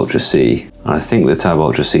Tab Ultra C, and I think the Tab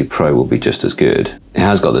Ultra C Pro will be just as good. It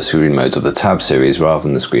has got the screen modes of the Tab series rather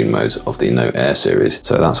than the screen modes of the Note Air series,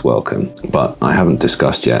 so that's welcome. But I haven't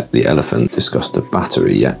discussed yet the elephant, discussed the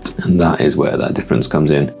battery yet, and that is where that difference comes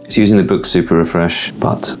in. It's using the Book Super Refresh,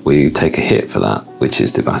 but we take a hit for that, which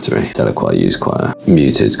is the battery. Delacroix used quite a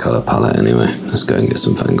muted colour palette anyway. Let's go and get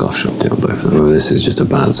some Van Gogh shot on both of them. Whether this is just a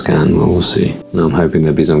bad scan, well, we'll see. Now I'm hoping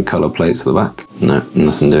there'll be some colour plates at the back. No,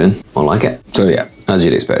 nothing doing. I like it. So yeah, as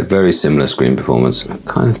you'd expect, very similar screen performance. I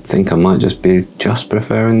kind of think I might just be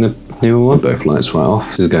preferring the newer one. Both lights right off.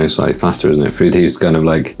 This is going slightly faster, isn't it? Through these kind of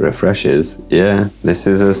like refreshes. Yeah, this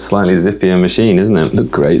is a slightly zippier machine, isn't it?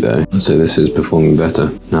 Look great though. So this is performing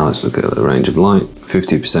better. Now let's look at the range of light.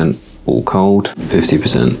 50% all cold,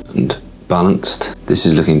 50% and balanced. This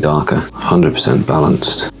is looking darker, 100%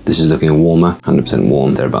 balanced. This is looking warmer, 100%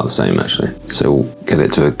 warm. They're about the same actually. So we'll get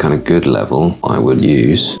it to a kind of good level. I would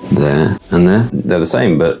use there and there. They're the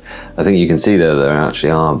same, but I think you can see there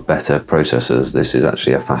actually are better processors. This is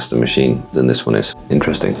actually a faster machine than this one is.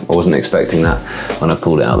 Interesting. I wasn't expecting that when I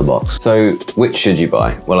pulled it out of the box. So which should you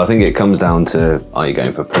buy? Well, I think it comes down to, are you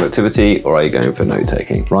going for productivity or are you going for note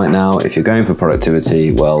taking? Right now, if you're going for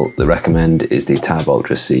productivity, well, the recommend is the Tab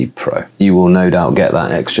Ultra C Pro. You will no doubt get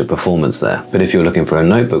that extra performance there. But if you're looking for a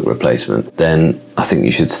notebook replacement, then I think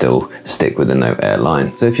you should still stick with the Note Air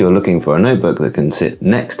line. So if you're looking for a notebook that can sit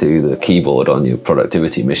next to the keyboard on your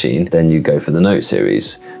productivity machine, then you go for the Note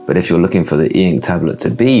series. But if you're looking for the Eink tablet to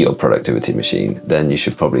be your productivity machine, then you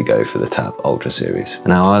should probably go for the Tab Ultra series.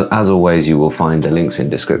 Now, as always, you will find the links in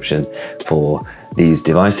description for these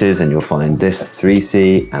devices, and you'll find this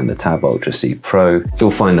 3C and the Tab Ultra C Pro.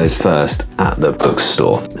 You'll find those first at the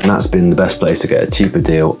bookstore, and that's been the best place to get a cheaper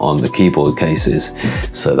deal on the keyboard cases,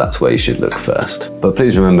 so that's where you should look first. But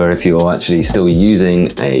please remember, if you're actually still using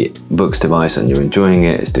a Boox device and you're enjoying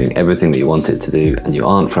it, it's doing everything that you want it to do, and you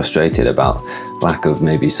aren't frustrated about lack of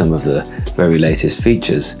maybe some of the very latest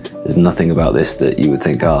features, there's nothing about this that you would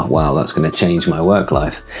think, oh wow, that's going to change my work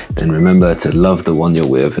life, then remember to love the one you're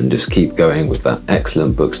with and just keep going with that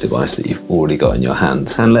excellent Boox device that you've already got in your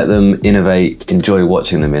hands, and let them innovate, enjoy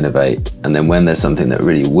watching them innovate, and then when there's something that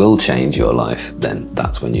really will change your life, then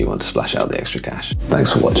that's when you want to splash out the extra cash.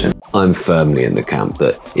 Thanks for watching. I'm firmly in the camp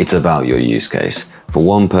that it's about your use case. For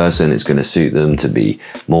one person, it's going to suit them to be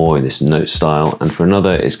more in this note style, and for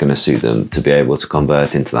another, it's going to suit them to be able to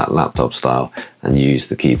convert into that laptop style and use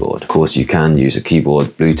the keyboard. Of course, you can use a keyboard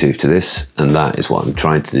Bluetooth to this, and that is what I'm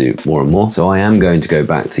trying to do more and more. So I am going to go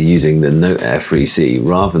back to using the Note Air 3C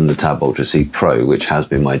rather than the Tab Ultra C Pro, which has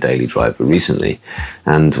been my daily driver recently.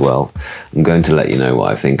 And well, I'm going to let you know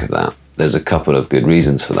what I think of that. There's a couple of good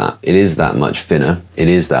reasons for that. It is that much thinner, it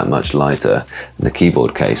is that much lighter, and the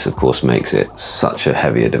keyboard case of course makes it such a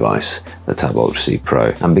heavier device, the Tab Ultra C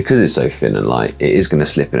Pro. And because it's so thin and light, it is going to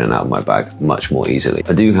slip in and out of my bag much more easily.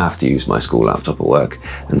 I do have to use my school laptop at work,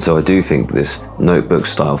 and so I do think this notebook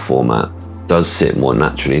style format does sit more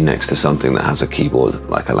naturally next to something that has a keyboard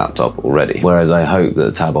like a laptop already. Whereas I hope that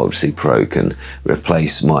the Tab Ultra C Pro can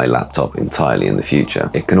replace my laptop entirely in the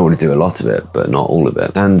future. It can already do a lot of it, but not all of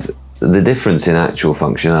it. And the difference in actual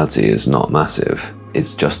functionality is not massive.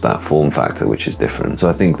 It's just that form factor which is different. So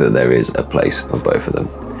I think that there is a place for both of them.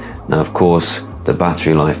 Now, of course, the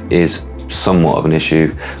battery life is somewhat of an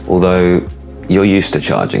issue, although you're used to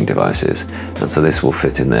charging devices, and so this will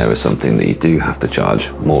fit in there as something that you do have to charge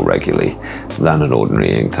more regularly than an ordinary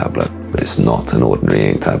Eink tablet. But it's not an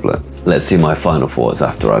ordinary Eink tablet. Let's see my final thoughts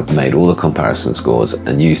after I've made all the comparison scores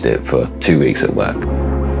and used it for 2 weeks at work.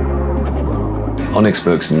 Onyx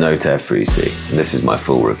Boox Note Air 3C, and this is my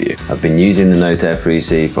full review. I've been using the Note Air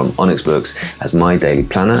 3C from Onyx Boox as my daily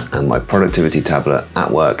planner and my productivity tablet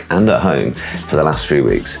at work and at home for the last 3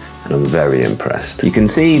 weeks, and I'm very impressed. You can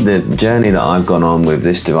see the journey that I've gone on with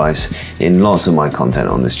this device in lots of my content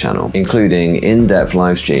on this channel, including in-depth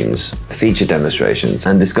live streams, feature demonstrations,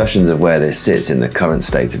 and discussions of where this sits in the current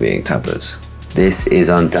state of Eink tablets. This is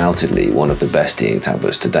undoubtedly one of the best Eink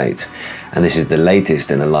tablets to date, and this is the latest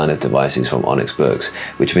in a line of devices from Onyx Boox,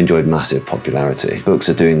 which have enjoyed massive popularity. Boox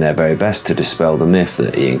are doing their very best to dispel the myth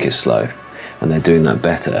that Eink is slow, and they're doing that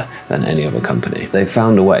better than any other company. They've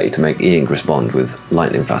found a way to make Eink respond with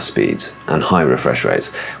lightning fast speeds and high refresh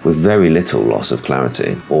rates with very little loss of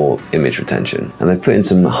clarity or image retention. And they've put in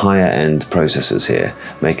some higher end processors here,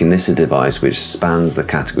 making this a device which spans the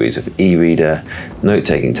categories of e-reader,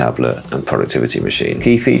 note-taking tablet and productivity machine.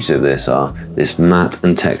 Key features of this are this matte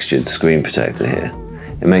and textured screen protector here.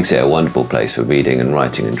 It makes it a wonderful place for reading and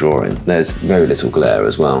writing and drawing. There's very little glare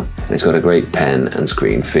as well, and it's got a great pen and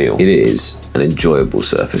screen feel. It is an enjoyable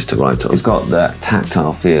surface to write on. It's got that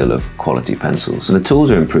tactile feel of quality pencils. And the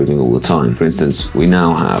tools are improving all the time. For instance, we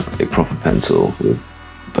now have a proper pencil with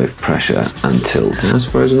both pressure and tilt. And that's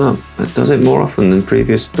frozen up. It does it more often than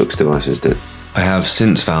previous Boox devices did. I have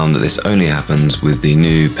since found that this only happens with the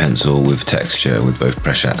new pencil with texture with both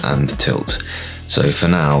pressure and tilt. So for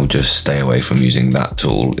now, just stay away from using that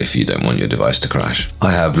tool if you don't want your device to crash.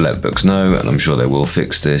 I have let Boox know, and I'm sure they will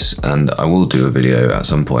fix this, and I will do a video at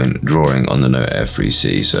some point drawing on the Note Air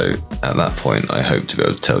 3C, so at that point I hope to be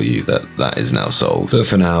able to tell you that that is now solved. But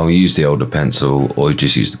for now, use the older pencil or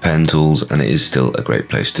just use the pen tools, and it is still a great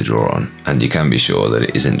place to draw on. And you can be sure that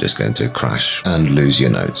it isn't just going to crash and lose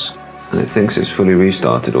your notes. And it thinks it's fully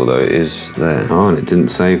restarted, although it is there. Oh, and it didn't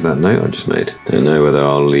save that note I just made. Don't know whether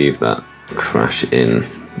I'll leave that crash in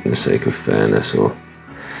for the sake of fairness, or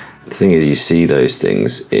the thing is, you see those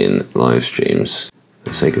things in live streams For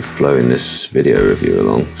the sake of flowing this video review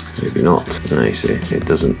along, maybe not. No, you see, it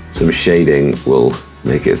doesn't. Some shading will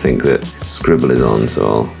make it think that scribble is on, so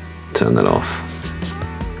I'll turn that off.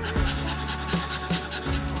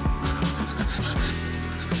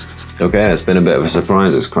 Okay, it's been a bit of a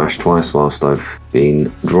surprise. It's crashed twice whilst I've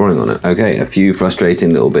been drawing on it. Okay, a few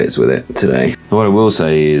frustrating little bits with it today. What I will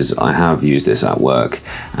say is I have used this at work,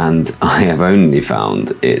 and I have only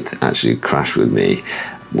found it actually crashed with me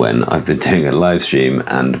when I've been doing a live stream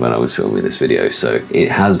and when I was filming this video. So it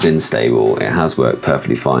has been stable. It has worked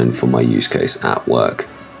perfectly fine for my use case at work.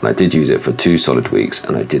 And I did use it for 2 solid weeks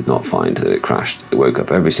and I did not find that it crashed. It woke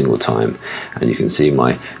up every single time, and you can see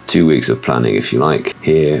my 2 weeks of planning, if you like,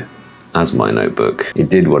 here as my notebook. It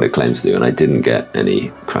did what it claims to do, and I didn't get any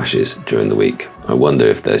crashes during the week. I wonder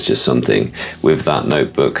if there's just something with that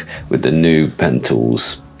notebook, with the new pen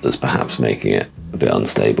tools, that's perhaps making it a bit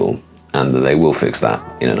unstable, and that they will fix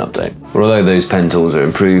that in an update. But although those pen tools are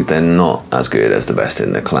improved, they're not as good as the best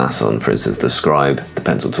in the class on, for instance, the Scribe. The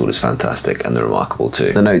pencil tool is fantastic and they're remarkable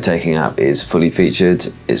too. The note-taking app is fully featured.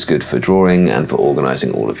 It's good for drawing and for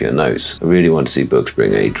organizing all of your notes. I really want to see Boox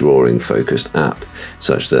bring a drawing-focused app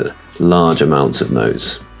such that large amounts of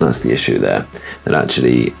notes, that's the issue there, that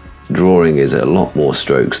actually drawing is a lot more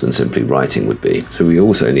strokes than simply writing would be. So we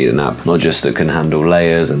also need an app, not just that can handle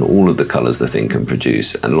layers and all of the colors the thing can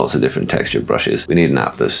produce and lots of different texture brushes. We need an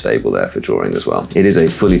app that's stable there for drawing as well. It is a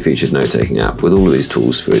fully featured note-taking app with all of these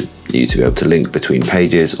tools for you to be able to link between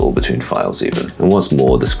pages or between files even. And what's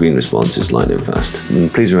more, the screen response is lightning fast.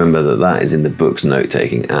 And please remember that that is in the Boox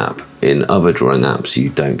note-taking app. In other drawing apps, you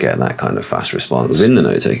don't get that kind of fast response. Within the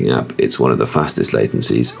note-taking app, it's one of the fastest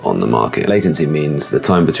latencies on the market. Latency means the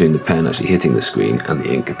time between the pen actually hitting the screen and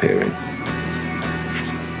the ink appearing.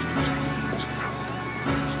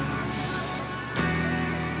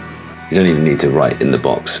 You don't even need to write in the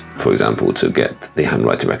box, for example, to get the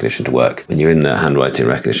handwriting recognition to work. When you're in the handwriting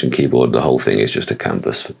recognition keyboard, the whole thing is just a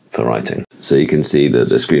canvas for writing. So you can see that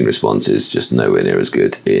the screen response is just nowhere near as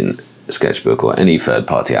good in Sketchbook or any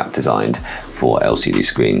third-party app designed for LCD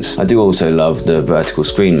screens. I do also love the vertical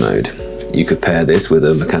screen mode. You could pair this with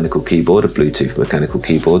a mechanical keyboard, a Bluetooth mechanical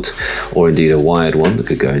keyboard, or indeed a wired one that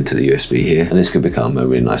could go into the USB here, and this could become a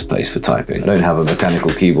really nice place for typing. I don't have a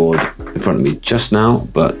mechanical keyboard in front of me just now,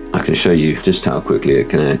 but I can show you just how quickly it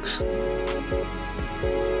connects.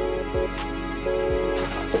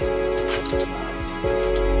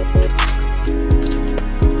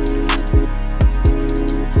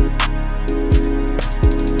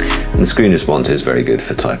 The screen response is very good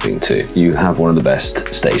for typing too. You have one of the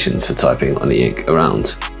best stations for typing on Eink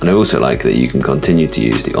around. And I also like that you can continue to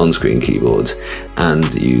use the on-screen keyboard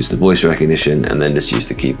and use the voice recognition and then just use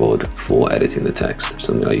the keyboard for editing the text,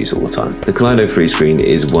 something I use all the time. The Kaleido-free screen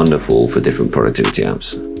is wonderful for different productivity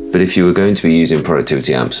apps. But if you were going to be using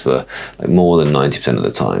productivity apps for like more than 90% of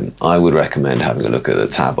the time, I would recommend having a look at the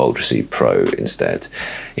Tab Ultra C Pro instead.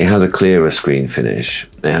 It has a clearer screen finish,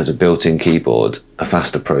 it has a built-in keyboard, a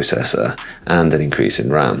faster processor, and an increase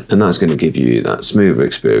in RAM. And that's going to give you that smoother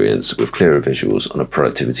experience with clearer visuals on a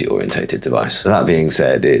productivity-orientated device. That being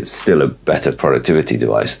said, it's still a better productivity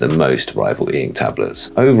device than most rival Eink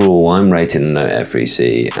tablets. Overall, I'm rating the Note Air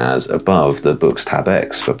 3C as above the Boox Tab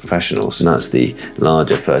X for professionals, and that's the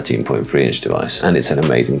larger 13.3-inch device, and it's an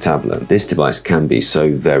amazing tablet. This device can be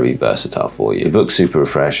so very versatile for you. The Boox Super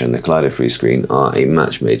Refresh and the Kaleido-free screen are a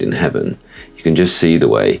match made in heaven. You can just see the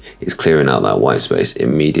way it's clearing out that white space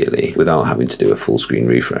immediately without having to do a full screen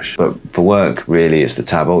refresh. But for work, really, it's the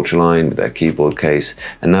Tab Ultra line with their keyboard case,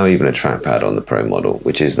 and now even a trackpad on the Pro model,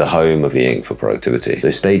 which is the home of Eink for productivity.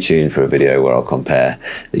 So stay tuned for a video where I'll compare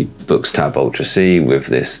the Boox Tab Ultra C with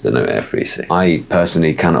the Note Air 3C. I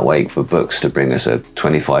personally cannot wait for Boox to bring us a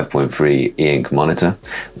 25.3 Eink monitor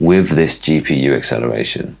with this GPU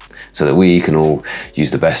acceleration, so that we can all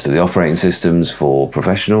use the best of the operating systems for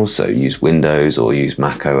professionals, so use Windows or use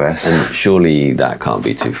Mac OS, and surely that can't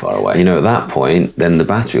be too far away. You know, at that point, then the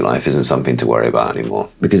battery life isn't something to worry about anymore,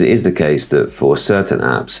 because it is the case that for certain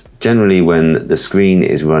apps, generally when the screen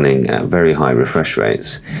is running at very high refresh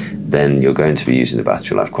rates, then you're going to be using the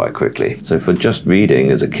battery life quite quickly. So for just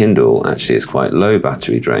reading as a Kindle, actually it's quite low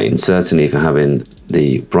battery drain. Certainly for having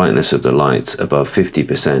the brightness of the lights above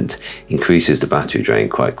 50% increases the battery drain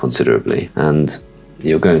quite considerably. And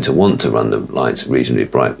you're going to want to run the lights reasonably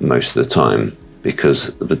bright most of the time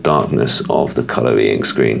because of the darkness of the colour E-Ink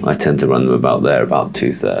screen. I tend to run them about there, about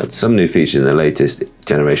 2/3. Some new features in the latest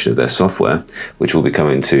generation of their software, which will be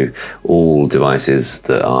coming to all devices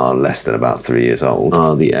that are less than about 3 years old,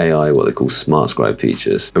 are the AI, what they call Smart Scribe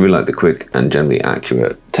features. I really like the quick and generally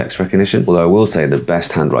accurate text recognition, although I will say the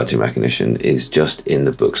best handwriting recognition is just in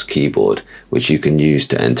the Boox keyboard, which you can use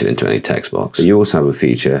to enter into any text box. But you also have a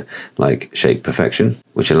feature like Shape Perfection,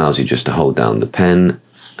 which allows you just to hold down the pen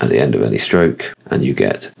at the end of any stroke and you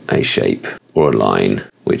get a shape or a line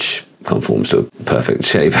which conforms to a perfect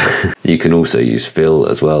shape. You can also use fill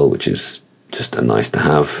as well, which is just a nice to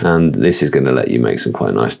have, and this is going to let you make some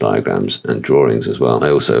quite nice diagrams and drawings as well. I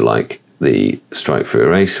also like the strike through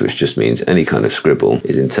erase, which just means any kind of scribble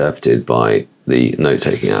is interpreted by the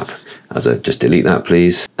note-taking app as a just delete that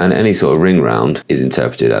please, and any sort of ring round is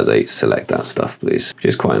interpreted as a select that stuff please, which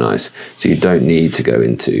is quite nice. So you don't need to go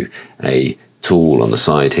into a tool on the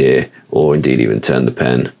side here, or indeed even turn the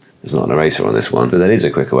pen. There's not an eraser on this one, but there is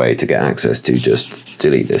a quicker way to get access to just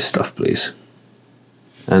delete this stuff please.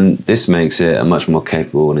 And this makes it a much more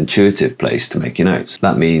capable and intuitive place to make your notes.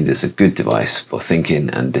 That means it's a good device for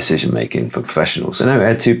thinking and decision making for professionals. The Note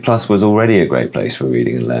Air 2 Plus was already a great place for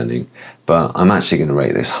reading and learning, but I'm actually going to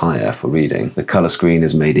rate this higher for reading. The colour screen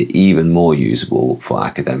has made it even more usable for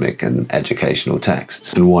academic and educational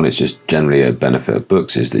texts. And one, it's just generally a benefit of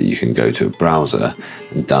Boox is that you can go to a browser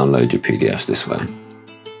and download your PDFs this way.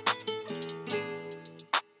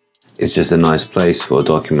 It's just a nice place for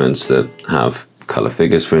documents that have colour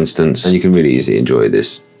figures, for instance, and you can really easily enjoy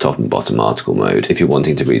this top and bottom article mode if you're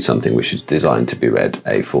wanting to read something which is designed to be read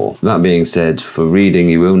A4. That being said, for reading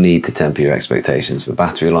you will need to temper your expectations for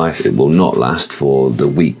battery life. It will not last for the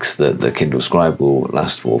weeks that the Kindle Scribe will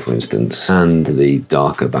last for instance, and the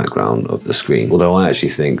darker background of the screen. Although I actually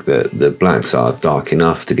think that the blacks are dark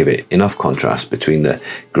enough to give it enough contrast between the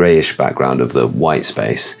greyish background of the white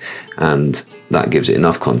space, and that gives it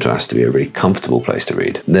enough contrast to be a really comfortable place to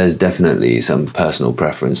read. There's definitely some personal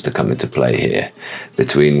preference to come into play here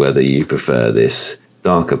between whether you prefer this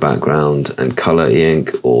darker background and colour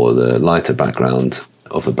E-Ink or the lighter background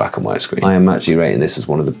of the black and white screen. I am actually rating this as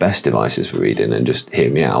one of the best devices for reading, and just hear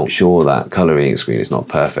me out. Sure, that colour E-Ink screen is not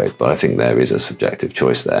perfect, but I think there is a subjective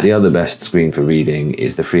choice there. The other best screen for reading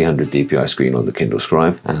is the 300 dpi screen on the Kindle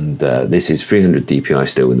Scribe, and this is 300 dpi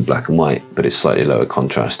still in the black and white, but it's slightly lower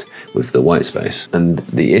contrast with the white space. And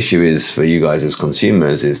the issue is for you guys as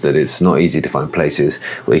consumers is that it's not easy to find places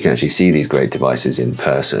where you can actually see these great devices in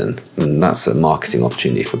person, and that's a marketing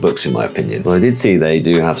opportunity for Boox in my opinion. Well, I did see they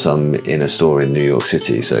do have some in a store in New York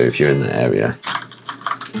City, so if you're in that area.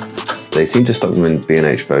 They seem to stock them in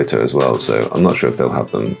B&H Photo as well, so I'm not sure if they'll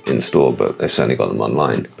have them in store, but they've certainly got them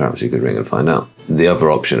online. Perhaps you could ring and find out. The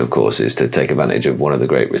other option, of course, is to take advantage of one of the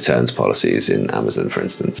great returns policies in Amazon, for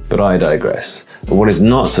instance. But I digress. But what is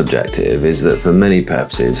not subjective is that for many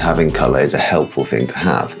purposes, having colour is a helpful thing to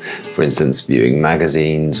have. For instance, viewing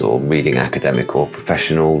magazines or reading academic or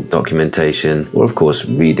professional documentation, or of course,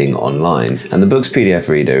 reading online. And the Boox PDF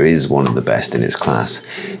Reader is one of the best in its class.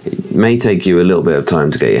 It may take you a little bit of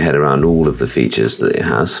time to get your head around all of the features that it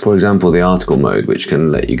has. For example, the article mode, which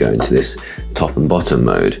can let you go into this top and bottom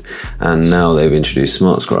mode. And now they've introduced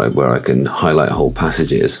Smart Scribe, where I can highlight whole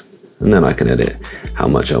passages, and then I can edit how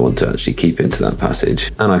much I want to actually keep into that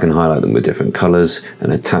passage. And I can highlight them with different colors,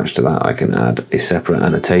 and attached to that I can add a separate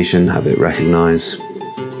annotation, have it recognize,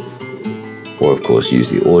 or of course use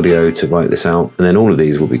the audio to write this out. And then all of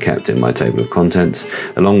these will be kept in my table of contents,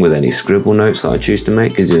 along with any scribble notes that I choose to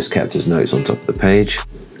make, is just kept as notes on top of the page.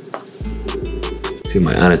 See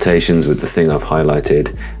my annotations with the thing I've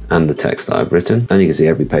highlighted and the text that I've written. And you can see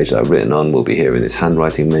every page that I've written on will be here in this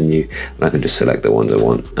handwriting menu, and I can just select the ones I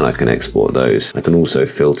want and I can export those. I can also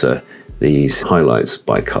filter these highlights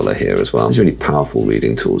by color here as well. There's really powerful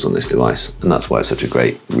reading tools on this device, and that's why it's such a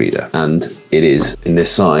great reader. And it is, in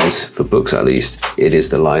this size, for Boox at least, it is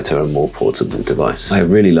the lighter and more portable device. I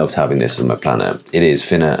have really loved having this as my planner. It is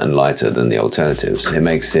thinner and lighter than the alternatives, and it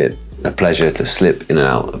makes it a pleasure to slip in and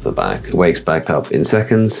out of the bag. It wakes back up in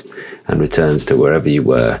seconds and returns to wherever you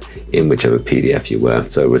were in whichever PDF you were.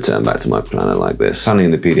 So return back to my planner like this. Planning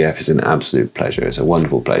the PDF is an absolute pleasure. It's a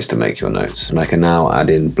wonderful place to make your notes. And I can now add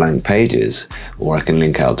in blank pages, or I can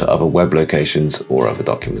link out to other web locations or other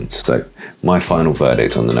documents. So my final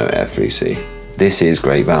verdict on the Note Air 3C. This is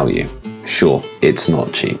great value. Sure, it's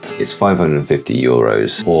not cheap. It's 550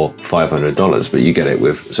 euros or $500, but you get it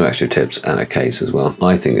with some extra tips and a case as well.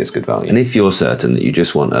 I think it's good value. And if you're certain that you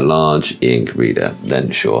just want a large Eink reader,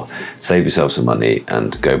 then sure, save yourself some money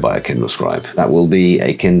and go buy a Kindle Scribe. That will be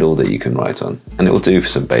a Kindle that you can write on, and it will do for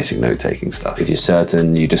some basic note-taking stuff. If you're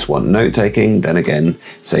certain you just want note-taking, then again,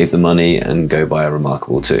 save the money and go buy a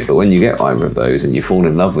Remarkable 2. But when you get either of those and you fall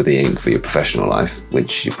in love with the Eink for your professional life,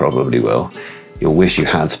 which you probably will, you'll wish you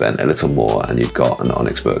had spent a little more and you've got an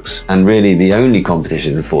Onyx Boox. And really the only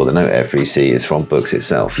competition for the Note Air 3C is from Boox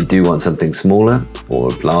itself. If you do want something smaller or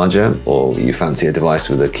larger, or you fancy a device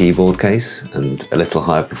with a keyboard case and a little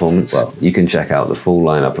higher performance, well, you can check out the full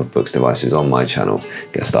lineup of Boox devices on my channel.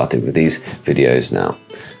 Get started with these videos now,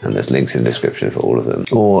 and there's links in the description for all of them.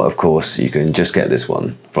 Or of course, you can just get this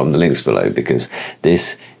one from the links below, because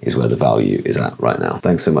this is where the value is at right now.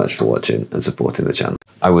 Thanks so much for watching and supporting the channel.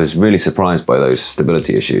 I was really surprised by those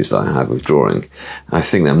stability issues that I had with drawing. I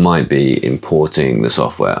think there might be importing the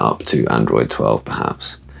software up to Android 12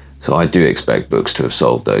 perhaps. So I do expect Boox to have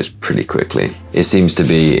solved those pretty quickly. It seems to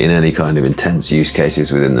be in any kind of intense use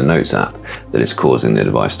cases within the Notes app that it's causing the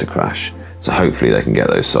device to crash. So hopefully they can get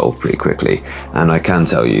those solved pretty quickly. And I can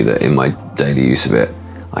tell you that in my daily use of it,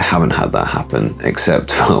 I haven't had that happen,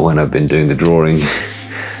 except for when I've been doing the drawing,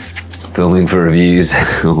 filming for reviews,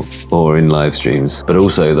 or in live streams, but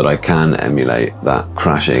also that I can emulate that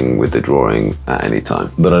crashing with the drawing at any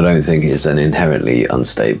time. But I don't think it's an inherently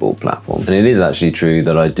unstable platform. And it is actually true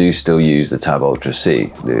that I do still use the Tab Ultra C,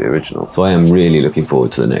 the original. So I am really looking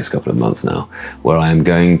forward to the next couple of months now, where I am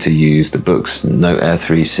going to use the Boox Note Air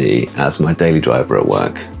 3C as my daily driver at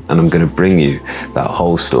work. And I'm going to bring you that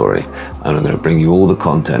whole story, and I'm going to bring you all the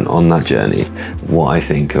content on that journey, what I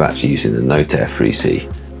think of actually using the Note Air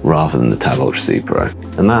 3C rather than the Tab Ultra C Pro.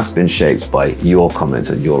 And that's been shaped by your comments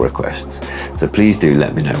and your requests. So please do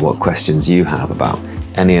let me know what questions you have about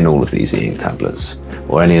any and all of these Eink tablets,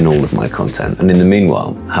 or any and all of my content. And in the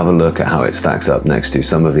meanwhile, have a look at how it stacks up next to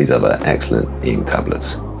some of these other excellent Eink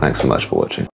tablets. Thanks so much for watching.